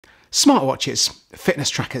Smartwatches, fitness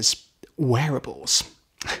trackers, wearables.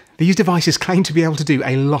 These devices claim to be able to do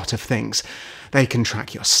a lot of things. They can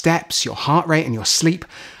track your steps, your heart rate and your sleep,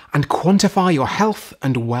 and quantify your health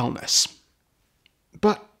and wellness.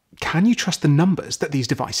 But can you trust the numbers that these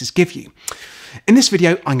devices give you? In this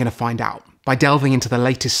video, I'm going to find out by delving into the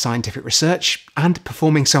latest scientific research and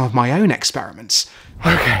performing some of my own experiments.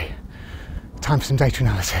 Okay, time for some data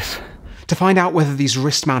analysis. To find out whether these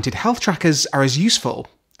wrist-mounted health trackers are as useful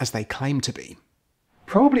as they claim to be.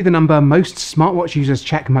 Probably the number most smartwatch users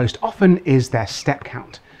check most often is their step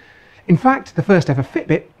count. In fact, the first ever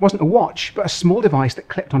Fitbit wasn't a watch, but a small device that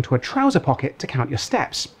clipped onto a trouser pocket to count your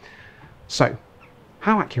steps. So,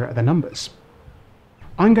 how accurate are the numbers?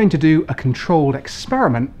 I'm going to do a controlled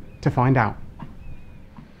experiment to find out.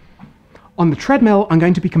 On the treadmill, I'm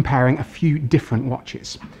going to be comparing a few different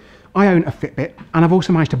watches. I own a Fitbit, and I've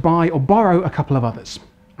also managed to buy or borrow a couple of others.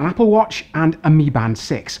 An Apple Watch and a Mi Band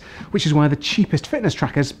 6, which is one of the cheapest fitness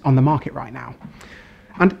trackers on the market right now.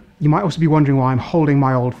 And you might also be wondering why I'm holding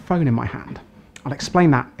my old phone in my hand. I'll explain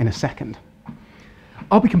that in a second.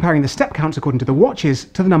 I'll be comparing the step counts according to the watches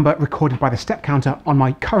to the number recorded by the step counter on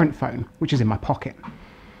my current phone, which is in my pocket.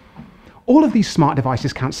 All of these smart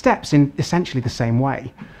devices count steps in essentially the same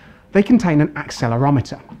way. They contain an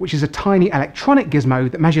accelerometer, which is a tiny electronic gizmo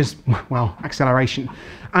that measures, well, acceleration,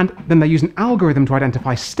 and then they use an algorithm to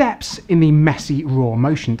identify steps in the messy raw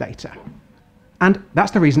motion data. And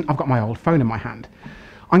that's the reason I've got my old phone in my hand.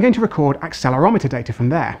 I'm going to record accelerometer data from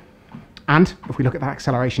there. And if we look at that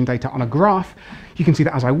acceleration data on a graph, you can see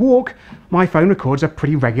that as I walk, my phone records a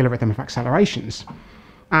pretty regular rhythm of accelerations.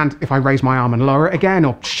 And if I raise my arm and lower it again,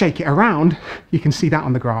 or shake it around, you can see that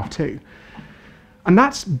on the graph too. And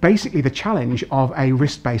that's basically the challenge of a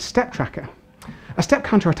wrist-based step tracker. A step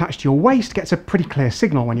counter attached to your waist gets a pretty clear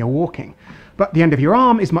signal when you're walking, but the end of your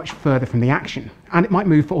arm is much further from the action, and it might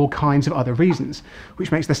move for all kinds of other reasons,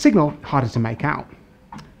 which makes the signal harder to make out.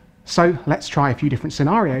 So let's try a few different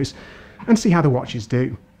scenarios and see how the watches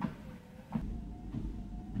do.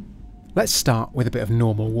 Let's start with a bit of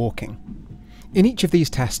normal walking. In each of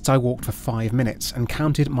these tests I walked for 5 minutes and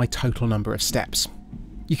counted my total number of steps.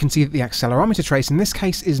 You can see that the accelerometer trace in this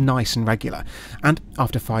case is nice and regular, and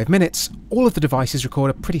after 5 minutes, all of the devices record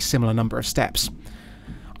a pretty similar number of steps.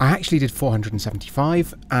 I actually did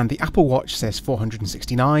 475, and the Apple Watch says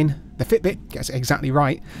 469, the Fitbit gets it exactly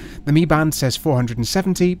right, the Mi Band says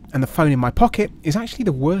 470, and the phone in my pocket is actually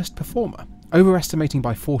the worst performer, overestimating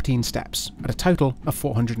by 14 steps, at a total of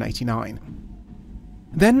 489.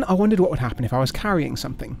 Then I wondered what would happen if I was carrying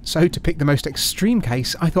something, so to pick the most extreme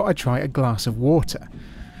case, I thought I'd try a glass of water.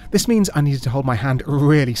 This means I needed to hold my hand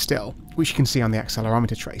really still, which you can see on the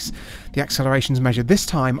accelerometer trace. The accelerations measured this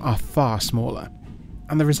time are far smaller.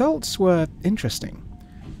 And the results were interesting.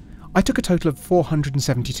 I took a total of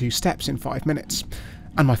 472 steps in 5 minutes,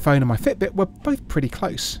 and my phone and my Fitbit were both pretty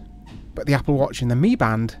close. But the Apple Watch and the Mi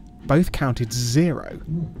Band both counted 0.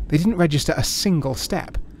 They didn't register a single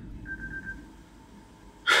step.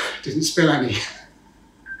 Didn't spill any.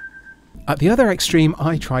 At the other extreme,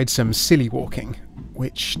 I tried some silly walking,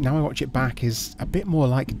 which, now I watch it back, is a bit more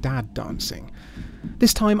like dad dancing.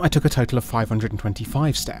 This time I took a total of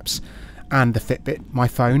 525 steps, and the Fitbit, my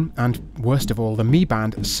phone, and worst of all, the Mi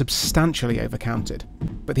Band substantially overcounted.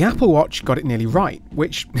 But the Apple Watch got it nearly right,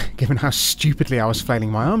 which, given how stupidly I was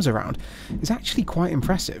flailing my arms around, is actually quite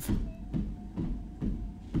impressive.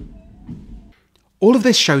 All of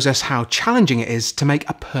this shows us how challenging it is to make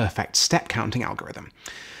a perfect step counting algorithm.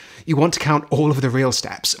 You want to count all of the real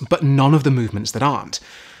steps, but none of the movements that aren't.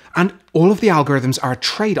 And all of the algorithms are a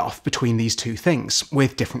trade-off between these two things,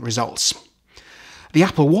 with different results. The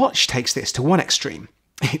Apple Watch takes this to one extreme.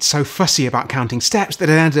 It's so fussy about counting steps that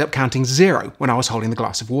it ended up counting 0 when I was holding the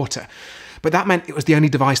glass of water. But that meant it was the only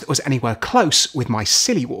device that was anywhere close with my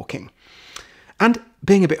silly walking. And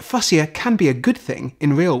being a bit fussier can be a good thing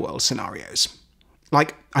in real-world scenarios.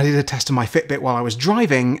 Like, I did a test on my Fitbit while I was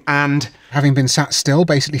driving, and Having been sat still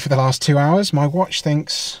basically for the last 2 hours, my watch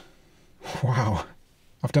thinks, wow,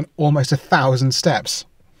 I've done almost 1,000 steps.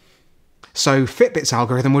 So Fitbit's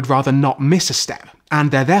algorithm would rather not miss a step,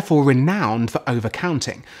 and they're therefore renowned for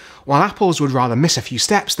overcounting, while Apple's would rather miss a few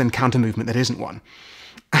steps than count a movement that isn't one.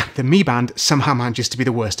 The Mi Band somehow manages to be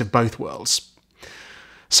the worst of both worlds.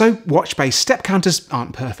 So watch-based step counters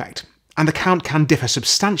aren't perfect, and the count can differ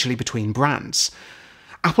substantially between brands.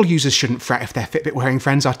 Apple users shouldn't fret if their Fitbit-wearing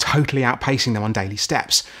friends are totally outpacing them on daily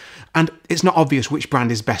steps. And it's not obvious which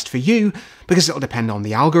brand is best for you, because it'll depend on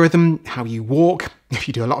the algorithm, how you walk, if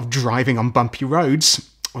you do a lot of driving on bumpy roads,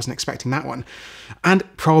 I wasn't expecting that one, and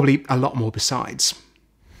probably a lot more besides.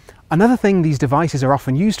 Another thing these devices are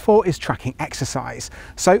often used for is tracking exercise.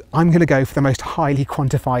 So I'm going to go for the most highly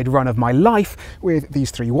quantified run of my life with these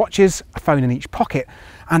 3 watches, a phone in each pocket,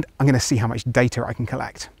 and I'm going to see how much data I can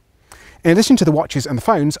collect. In addition to the watches and the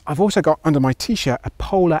phones, I've also got under my t-shirt a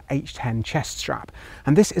Polar H10 chest strap,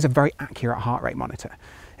 and this is a very accurate heart rate monitor.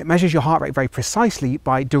 It measures your heart rate very precisely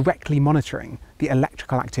by directly monitoring the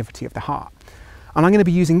electrical activity of the heart. And I'm going to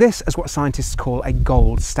be using this as what scientists call a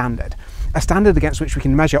gold standard, a standard against which we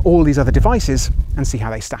can measure all these other devices and see how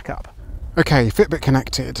they stack up. Okay, Fitbit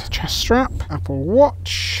connected, chest strap, Apple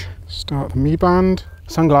Watch, start the Mi Band,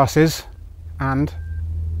 sunglasses, and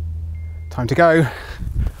time to go.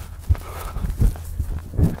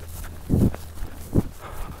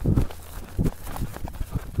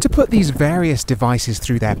 To put these various devices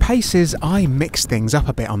through their paces, I mixed things up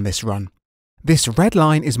a bit on this run. This red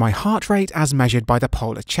line is my heart rate as measured by the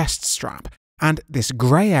Polar chest strap, and this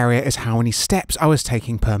grey area is how many steps I was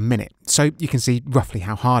taking per minute, so you can see roughly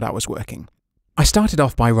how hard I was working. I started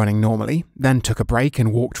off by running normally, then took a break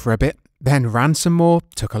and walked for a bit, then ran some more,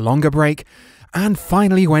 took a longer break, and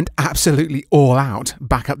finally went absolutely all out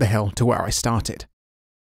back up the hill to where I started.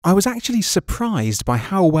 I was actually surprised by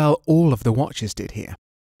how well all of the watches did here.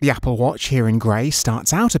 The Apple Watch here in grey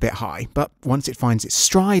starts out a bit high, but once it finds its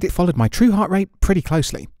stride, it followed my true heart rate pretty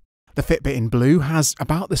closely. The Fitbit in blue has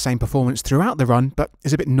about the same performance throughout the run, but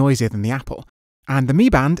is a bit noisier than the Apple. And the Mi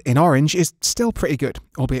Band in orange is still pretty good,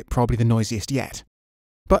 albeit probably the noisiest yet.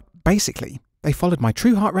 But basically, they followed my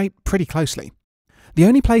true heart rate pretty closely. The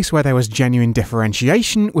only place where there was genuine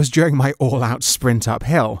differentiation was during my all-out sprint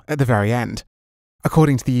uphill at the very end.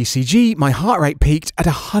 According to the ECG, my heart rate peaked at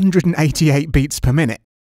 188 beats per minute.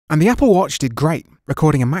 And the Apple Watch did great,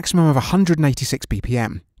 recording a maximum of 186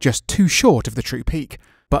 BPM, just 2 short of the true peak.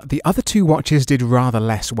 But the other 2 watches did rather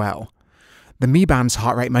less well. The Mi Band's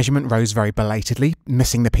heart rate measurement rose very belatedly,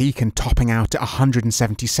 missing the peak and topping out at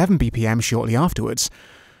 177 BPM shortly afterwards.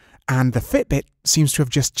 And the Fitbit seems to have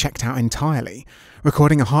just checked out entirely,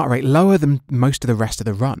 recording a heart rate lower than most of the rest of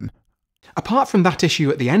the run. Apart from that issue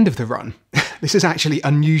at the end of the run, this is actually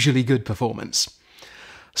unusually good performance.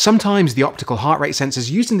 Sometimes the optical heart rate sensors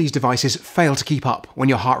used in these devices fail to keep up when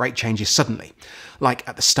your heart rate changes suddenly, like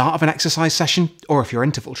at the start of an exercise session or if you're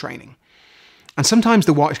interval training. And sometimes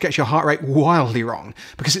the watch gets your heart rate wildly wrong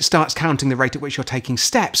because it starts counting the rate at which you're taking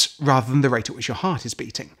steps rather than the rate at which your heart is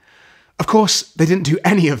beating. Of course, they didn't do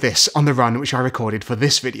any of this on the run which I recorded for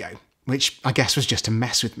this video, which I guess was just to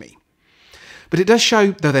mess with me. But it does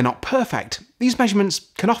show, though they're not perfect, these measurements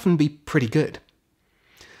can often be pretty good.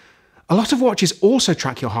 A lot of watches also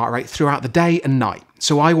track your heart rate throughout the day and night,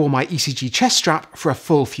 so I wore my ECG chest strap for a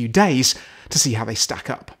full few days to see how they stack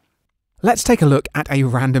up. Let's take a look at a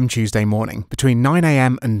random Tuesday morning between 9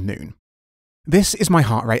 AM and noon. This is my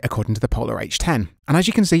heart rate according to the Polar H10, and as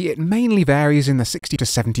you can see, it mainly varies in the 60 to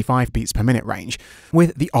 75 beats per minute range,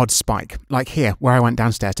 with the odd spike, like here where I went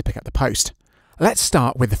downstairs to pick up the post. Let's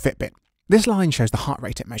start with the Fitbit. This line shows the heart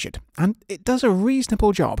rate it measured, and it does a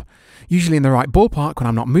reasonable job, usually in the right ballpark when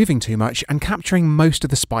I'm not moving too much and capturing most of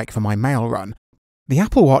the spike for my mail run. The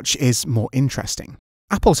Apple Watch is more interesting.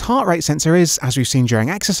 Apple's heart rate sensor is, as we've seen during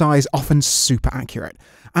exercise, often super accurate,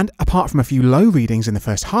 and apart from a few low readings in the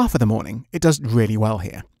first half of the morning, it does really well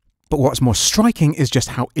here. But what's more striking is just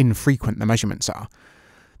how infrequent the measurements are.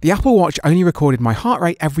 The Apple Watch only recorded my heart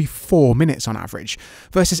rate every 4 minutes on average,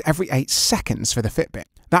 versus every 8 seconds for the Fitbit.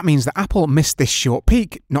 That means that Apple missed this short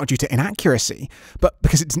peak, not due to inaccuracy, but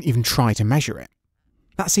because it didn't even try to measure it.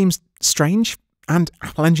 That seems strange, and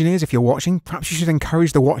Apple engineers, if you're watching, perhaps you should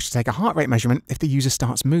encourage the watch to take a heart rate measurement if the user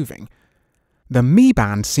starts moving. The Mi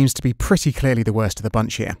Band seems to be pretty clearly the worst of the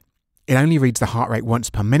bunch here. It only reads the heart rate once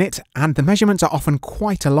per minute, and the measurements are often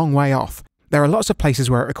quite a long way off. There are lots of places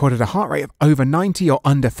where it recorded a heart rate of over 90 or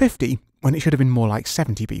under 50, when it should have been more like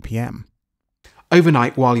 70 BPM.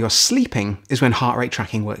 Overnight, while you're sleeping, is when heart rate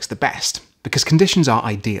tracking works the best, because conditions are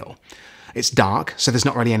ideal. It's dark, so there's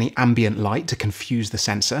not really any ambient light to confuse the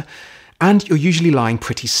sensor, and you're usually lying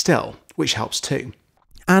pretty still, which helps too.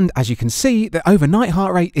 And as you can see, the overnight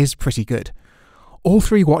heart rate is pretty good. All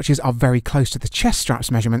 3 watches are very close to the chest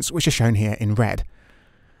straps measurements, which are shown here in red.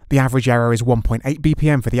 The average error is 1.8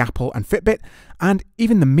 BPM for the Apple and Fitbit, and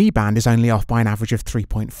even the Mi Band is only off by an average of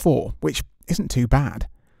 3.4, which isn't too bad.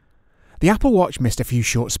 The Apple Watch missed a few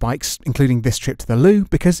short spikes, including this trip to the loo,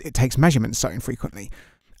 because it takes measurements so infrequently.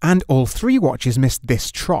 And all 3 watches missed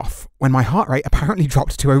this trough, when my heart rate apparently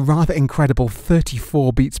dropped to a rather incredible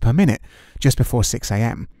 34 beats per minute just before 6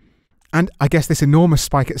 AM. And I guess this enormous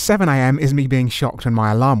spike at 7 AM is me being shocked when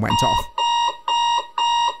my alarm went off.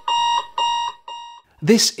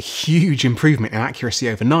 This huge improvement in accuracy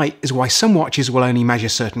overnight is why some watches will only measure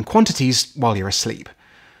certain quantities while you're asleep.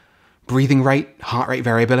 Breathing rate, heart rate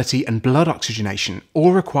variability, and blood oxygenation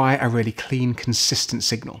all require a really clean, consistent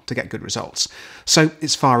signal to get good results. So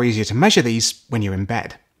it's far easier to measure these when you're in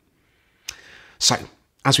bed. So,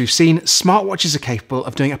 as we've seen, smartwatches are capable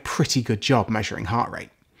of doing a pretty good job measuring heart rate.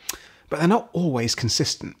 But they're not always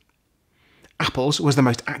consistent. Apple's was the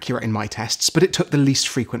most accurate in my tests, but it took the least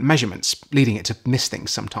frequent measurements, leading it to miss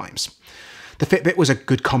things sometimes. The Fitbit was a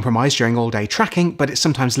good compromise during all-day tracking, but it's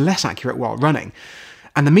sometimes less accurate while running.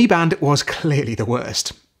 And the Mi Band was clearly the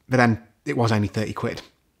worst, but then it was only 30 quid.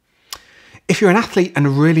 If you're an athlete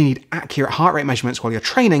and really need accurate heart rate measurements while you're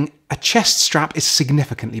training, a chest strap is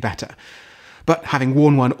significantly better. But having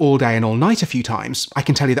worn one all day and all night a few times, I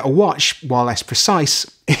can tell you that a watch, while less precise,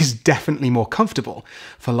 is definitely more comfortable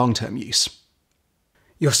for long-term use.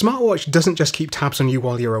 Your smartwatch doesn't just keep tabs on you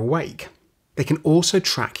while you're awake. They can also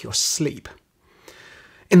track your sleep.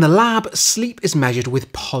 In the lab, sleep is measured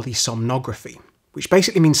with polysomnography, which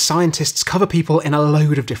basically means scientists cover people in a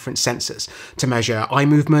load of different sensors to measure eye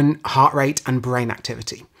movement, heart rate, and brain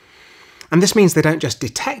activity. And this means they don't just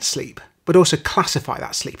detect sleep, but also classify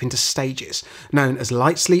that sleep into stages, known as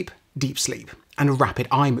light sleep, deep sleep, and rapid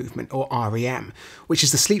eye movement, or REM, which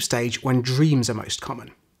is the sleep stage when dreams are most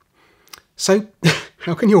common. So,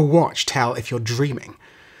 how can your watch tell if you're dreaming?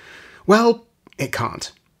 Well, it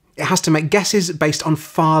can't. It has to make guesses based on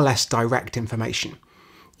far less direct information.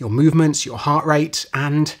 Your movements, your heart rate,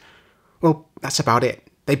 and, well, that's about it.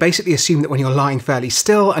 They basically assume that when you're lying fairly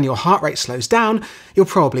still and your heart rate slows down, you're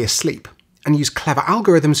probably asleep, and use clever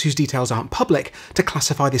algorithms whose details aren't public to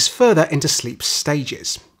classify this further into sleep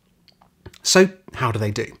stages. So, how do they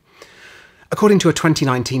do? According to a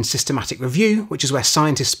 2019 systematic review, which is where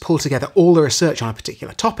scientists pull together all the research on a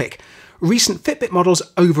particular topic, recent Fitbit models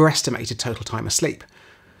overestimated total time asleep,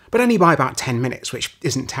 but only by about 10 minutes, which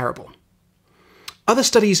isn't terrible. Other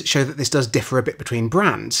studies show that this does differ a bit between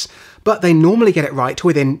brands, but they normally get it right to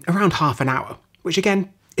within around half an hour, which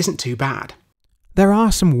again, isn't too bad. There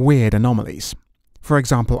are some weird anomalies. For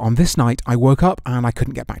example, on this night I woke up and I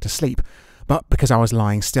couldn't get back to sleep, but because I was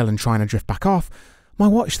lying still and trying to drift back off, my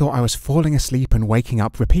watch thought I was falling asleep and waking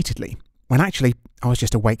up repeatedly, when actually I was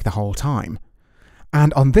just awake the whole time.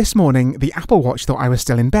 And on this morning, the Apple Watch thought I was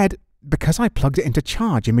still in bed because I plugged it into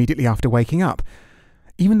charge immediately after waking up,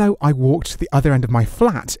 even though I walked to the other end of my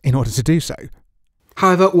flat in order to do so.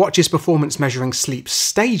 However, watches' performance measuring sleep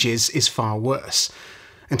stages is far worse.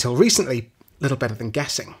 Until recently, little better than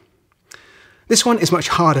guessing. This one is much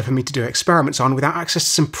harder for me to do experiments on without access to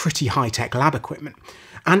some pretty high-tech lab equipment.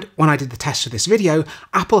 And when I did the test for this video,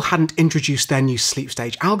 Apple hadn't introduced their new sleep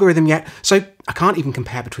stage algorithm yet, so I can't even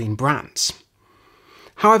compare between brands.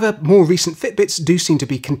 However, more recent Fitbits do seem to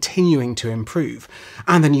be continuing to improve,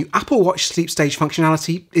 and the new Apple Watch sleep stage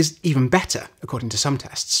functionality is even better, according to some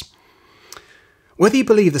tests. Whether you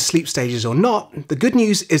believe the sleep stages or not, the good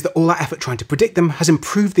news is that all that effort trying to predict them has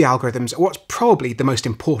improved the algorithms at what's probably the most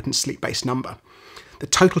important sleep-based number, the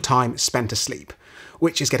total time spent asleep,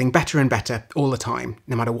 which is getting better and better all the time,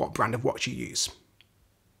 no matter what brand of watch you use.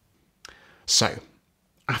 So,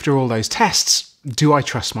 after all those tests, do I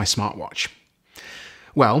trust my smartwatch?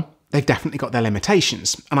 Well, they've definitely got their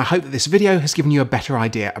limitations, and I hope that this video has given you a better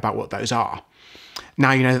idea about what those are.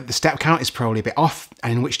 Now you know that the step count is probably a bit off,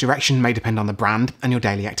 and in which direction may depend on the brand and your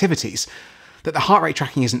daily activities. That the heart rate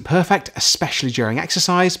tracking isn't perfect, especially during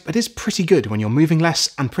exercise, but is pretty good when you're moving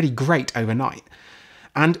less and pretty great overnight.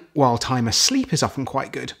 And while time asleep is often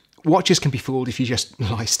quite good, watches can be fooled if you just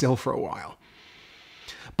lie still for a while.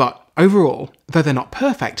 But overall, though they're not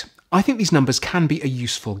perfect, I think these numbers can be a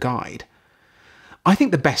useful guide. I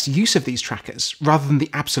think the best use of these trackers, rather than the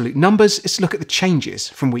absolute numbers, is to look at the changes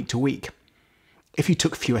from week to week. If you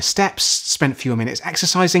took fewer steps, spent fewer minutes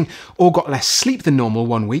exercising, or got less sleep than normal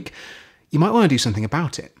one week, you might want to do something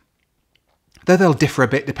about it. Though they'll differ a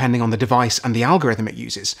bit depending on the device and the algorithm it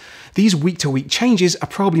uses, these week-to-week changes are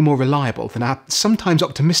probably more reliable than our sometimes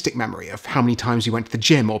optimistic memory of how many times we went to the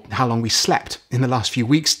gym or how long we slept in the last few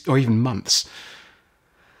weeks or even months.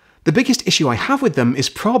 The biggest issue I have with them is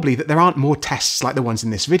probably that there aren't more tests like the ones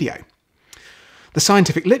in this video. The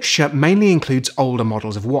scientific literature mainly includes older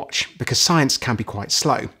models of watch, because science can be quite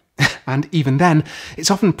slow. And even then,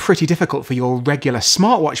 it's often pretty difficult for your regular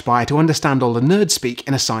smartwatch buyer to understand all the nerd speak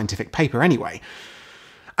in a scientific paper anyway.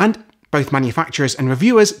 And both manufacturers and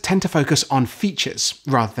reviewers tend to focus on features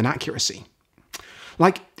rather than accuracy.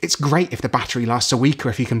 Like, it's great if the battery lasts a week or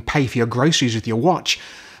if you can pay for your groceries with your watch,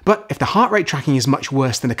 but if the heart rate tracking is much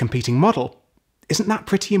worse than a competing model, isn't that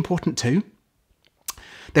pretty important too?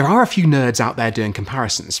 There are a few nerds out there doing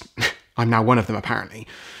comparisons. I'm now one of them apparently.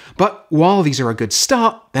 But while these are a good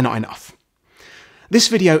start, they're not enough. This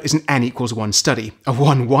video is an n=1 study of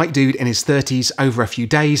one white dude in his 30s over a few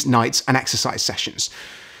days, nights, and exercise sessions.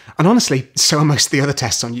 And honestly, so are most of the other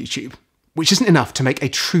tests on YouTube, which isn't enough to make a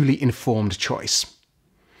truly informed choice.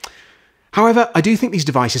 However, I do think these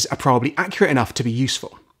devices are probably accurate enough to be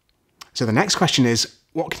useful. So the next question is,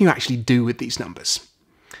 what can you actually do with these numbers?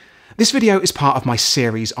 This video is part of my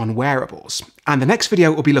series on wearables, and the next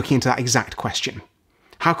video will be looking into that exact question.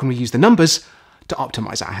 How can we use the numbers to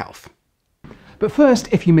optimize our health? But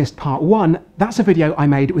first, if you missed part 1, that's a video I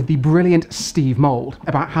made with the brilliant Steve Mould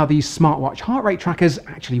about how these smartwatch heart rate trackers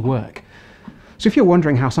actually work. So if you're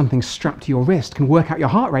wondering how something strapped to your wrist can work out your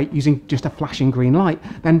heart rate using just a flashing green light,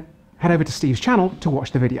 then head over to Steve's channel to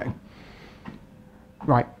watch the video.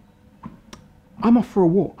 Right, I'm off for a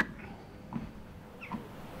walk.